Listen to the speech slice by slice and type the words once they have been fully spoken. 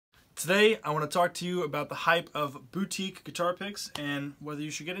Today, I want to talk to you about the hype of boutique guitar picks and whether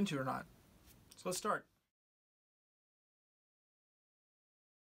you should get into it or not. So let's start.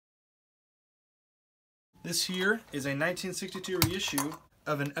 This here is a 1962 reissue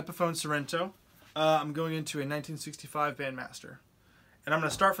of an Epiphone Sorrento. I'm going into a 1965 Bandmaster. And I'm going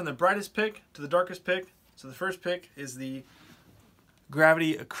to start from the brightest pick to the darkest pick. So the first pick is the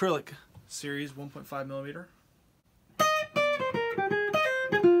Gravity Acrylic Series 1.5 millimeter.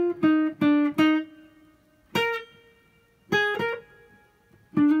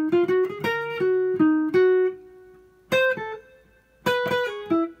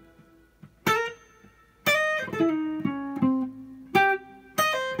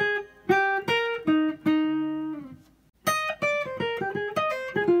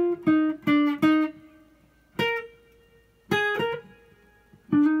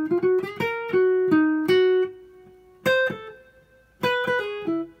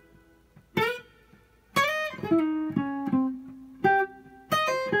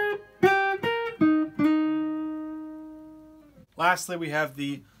 Lastly, we have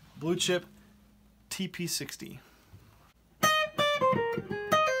the BlueChip TP60.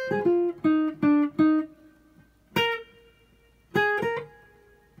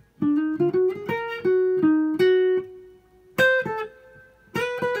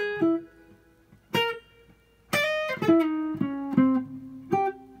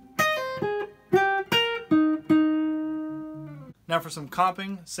 Now for some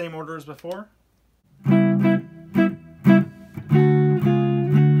comping, same order as before.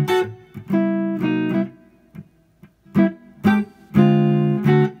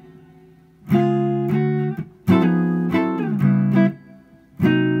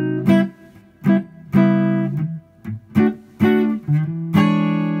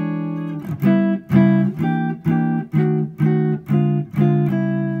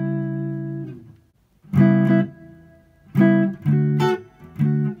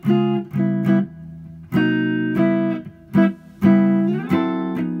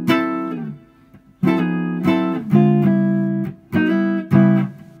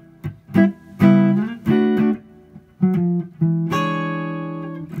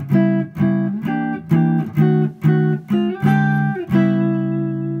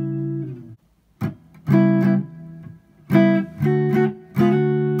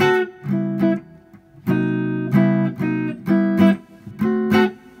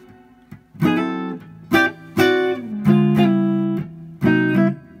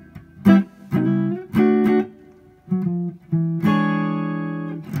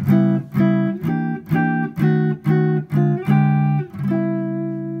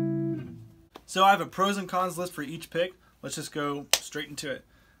 So I have a pros and cons list for each pick. Let's just go straight into it.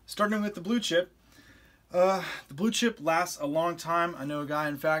 Starting with the BlueChip. The BlueChip lasts a long time. I know a guy,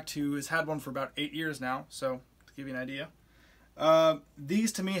 in fact, who has had one for about 8 years now, so to give you an idea.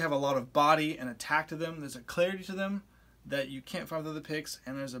 These, to me, have a lot of body and attack to them. There's a clarity to them that you can't find with other picks,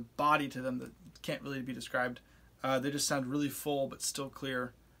 and there's a body to them that can't really be described. They just sound really full, but still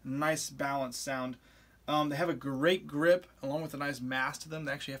clear. Nice, balanced sound. They have a great grip along with a nice mass to them.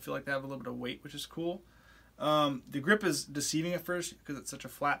 They actually, I feel like they have a little bit of weight, which is cool. The grip is deceiving at first because it's such a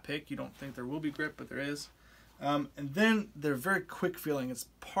flat pick. You don't think there will be grip, but there is. And then they're very quick feeling. It's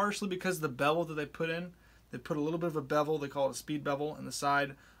partially because of the bevel that they put in. They put a little bit of a bevel. They call it a speed bevel in the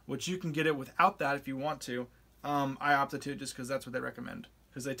side, which you can get it without that if you want to. I opted to just because that's what they recommend.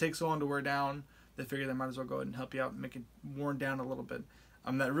 Because they take so long to wear down, they figure they might as well go ahead and help you out and make it worn down a little bit.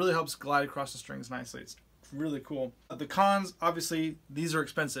 That really helps glide across the strings nicely. It's really cool. The cons, obviously, these are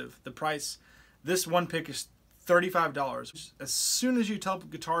expensive. The price, this one pick is $35. As soon as you tell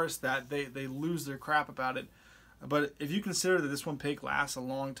guitarists that, they lose their crap about it. But if you consider that this one pick lasts a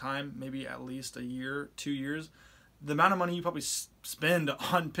long time, maybe at least a year, 2 years, the amount of money you probably spend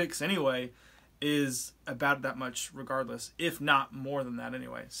on picks anyway is about that much regardless, if not more than that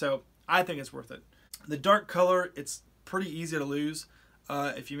anyway. So I think it's worth it. The dark color, it's pretty easy to lose.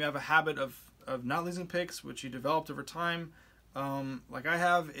 If you have a habit of not losing picks, which you developed over time, like I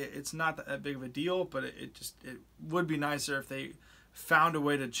have, it's not that big of a deal, but it would be nicer if they found a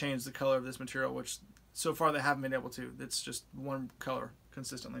way to change the color of this material, which so far they haven't been able to. It's just one color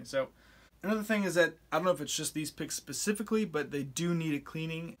consistently. So another thing is that I don't know if it's just these picks specifically, but they do need a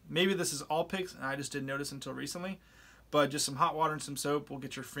cleaning. Maybe this is all picks, and I just didn't notice until recently. But just some hot water and some soap will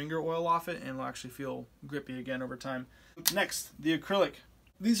get your finger oil off it, and it'll actually feel grippy again over time. Next, the acrylic.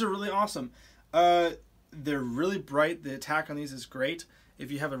 These are really awesome. They're really bright. The attack on these is great.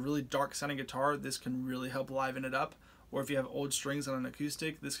 If you have a really dark sounding guitar, this can really help liven it up. Or if you have old strings on an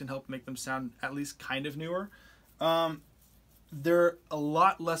acoustic, this can help make them sound at least kind of newer. They're a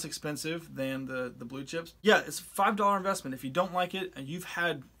lot less expensive than the blue chips. Yeah, it's a $5 investment. If you don't like it, you've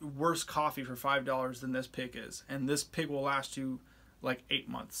had worse coffee for $5 than this pick is. And this pick will last you like 8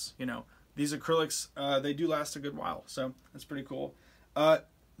 months, you know. These acrylics, they do last a good while, so that's pretty cool.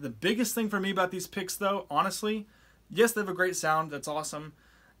 The biggest thing for me about these picks, though, honestly, yes, they have a great sound, that's awesome,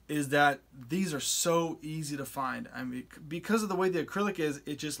 is that these are so easy to find. I mean, because of the way the acrylic is,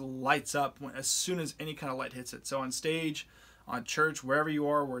 it just lights up as soon as any kind of light hits it. So on stage, on church, wherever you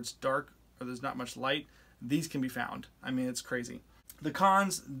are, where it's dark or there's not much light, these can be found. I mean, it's crazy. The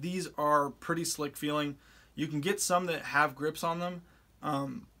cons, these are pretty slick feeling. You can get some that have grips on them.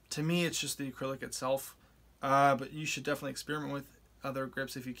 To me, it's just the acrylic itself, but you should definitely experiment with other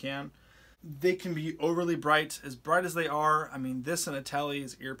grips if you can. They can be overly bright as they are. I mean, this in a telly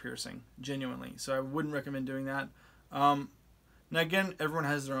is ear piercing, genuinely, so I wouldn't recommend doing that. Now again, everyone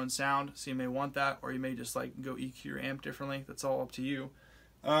has their own sound, so you may want that, or you may just like go EQ your amp differently. That's all up to you.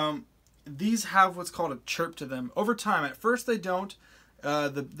 These have what's called a chirp to them. Over time, at first they don't.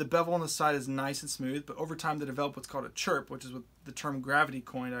 The bevel on the side is nice and smooth, but over time they develop what's called a chirp, which is what the term gravity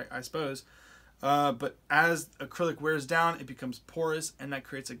coined, I suppose. But as acrylic wears down, it becomes porous, and that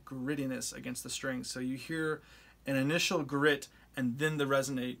creates a grittiness against the strings. So you hear an initial grit, and then the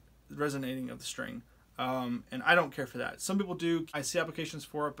resonating of the string. And I don't care for that. Some people do. I see applications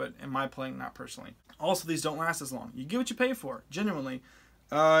for it, but in my playing, not personally. Also, these don't last as long. You get what you pay for, genuinely.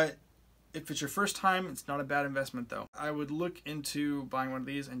 If it's your first time, it's not a bad investment, though. I would look into buying one of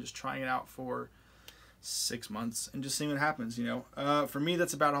these and just trying it out for 6 months and just seeing what happens, you know. For me,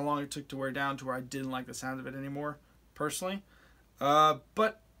 that's about how long it took to wear down to where I didn't like the sound of it anymore, personally.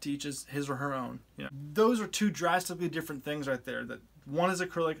 But to each his or her own. You know, those are two drastically different things right there. That one is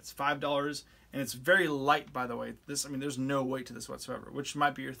acrylic, it's $5, and it's very light, by the way. This, I mean, there's no weight to this whatsoever, which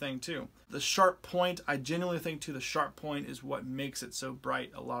might be your thing too. The sharp point, I genuinely think too, the sharp point is what makes it so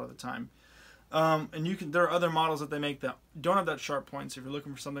bright a lot of the time. And you can, there are other models that they make that don't have that sharp point. So if you're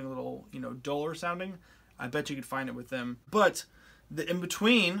looking for something a little, you know, duller sounding, I bet you could find it with them. But the in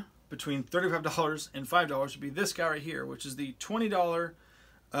between $35 and $5 would be this guy right here, which is the $20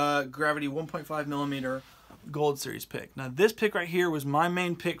 Gravity 1.5 millimeter Gold Series pick. Now this pick right here was my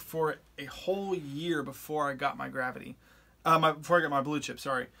main pick for a whole year before I got my Gravity, before I got my blue chip.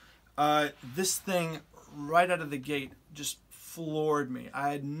 Sorry, this thing right out of the gate just floored me. I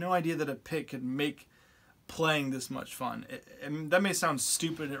had no idea that a pick could make playing this much fun. I mean, that may sound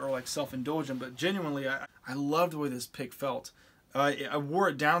stupid or like self-indulgent, but genuinely, I loved the way this pick felt. I wore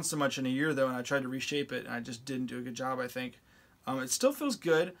it down so much in a year though, and I tried to reshape it, and I just didn't do a good job, I think. It still feels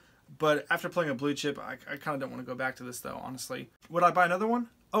good, but after playing a blue chip, I kind of don't want to go back to this though, honestly. Would I buy another one?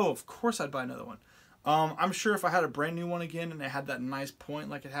 Oh, of course I'd buy another one. I'm sure if I had a brand new one again and it had that nice point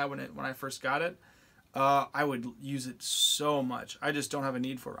like it had when I first got it, I would use it so much. I just don't have a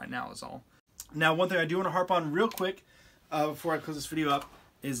need for it right now is all. Now, one thing I do want to harp on real quick before I close this video up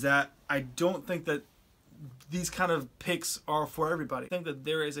is that I don't think that these kind of picks are for everybody. I think that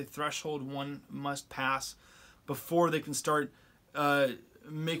there is a threshold one must pass before they can start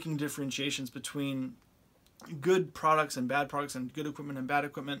making differentiations between good products and bad products and good equipment and bad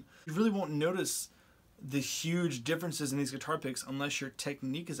equipment. You really won't notice the huge differences in these guitar picks unless your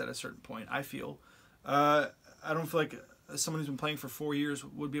technique is at a certain point, I feel. I don't feel like someone who's been playing for 4 years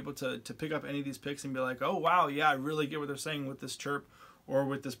would be able to pick up any of these picks and be like, oh wow, yeah, I really get what they're saying with this chirp or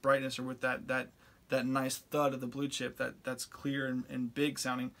with this brightness or with that nice thud of the blue chip that's clear and big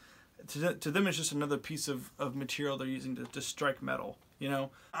sounding. To them, it's just another piece of material they're using to strike metal. You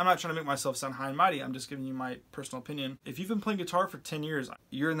know, I'm not trying to make myself sound high and mighty. I'm just giving you my personal opinion. If you've been playing guitar for 10 years,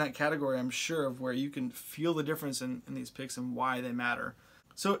 you're in that category, I'm sure, of where you can feel the difference in these picks and why they matter.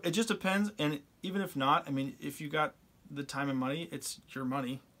 So it just depends, and even if not, I mean, if you got the time and money, it's your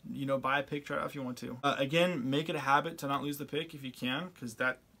money. You know, buy a pick, try it out if you want to. Again, make it a habit to not lose the pick if you can, because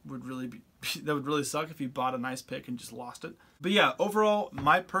that would really suck if you bought a nice pick and just lost it. But yeah, overall,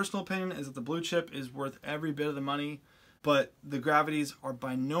 my personal opinion is that the blue chip is worth every bit of the money, but the Gravities are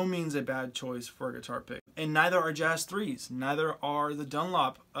by no means a bad choice for a guitar pick. And neither are Jazz 3s, neither are the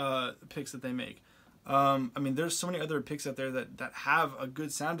Dunlop picks that they make. I mean, there's so many other picks out there that have a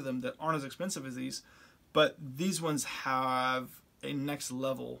good sound to them that aren't as expensive as these, but these ones have a next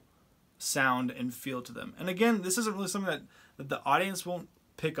level sound and feel to them. And again, this isn't really something that the audience won't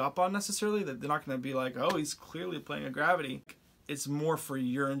pick up on necessarily, that they're not going to be like, oh, he's clearly playing a Gravity. It's more for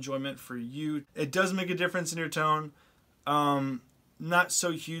your enjoyment, for you. It does make a difference in your tone. Not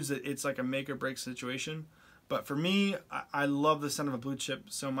so huge that it's like a make or break situation. But for me, I love the sound of a blue chip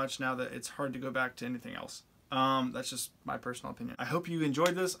so much now that it's hard to go back to anything else. That's just my personal opinion. I hope you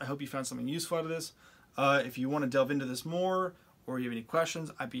enjoyed this. I hope you found something useful out of this. If you want to delve into this more, or you have any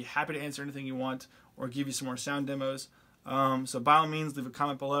questions, I'd be happy to answer anything you want, or give you some more sound demos. So by all means, leave a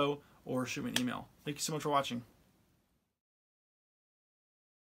comment below, or shoot me an email. Thank you so much for watching.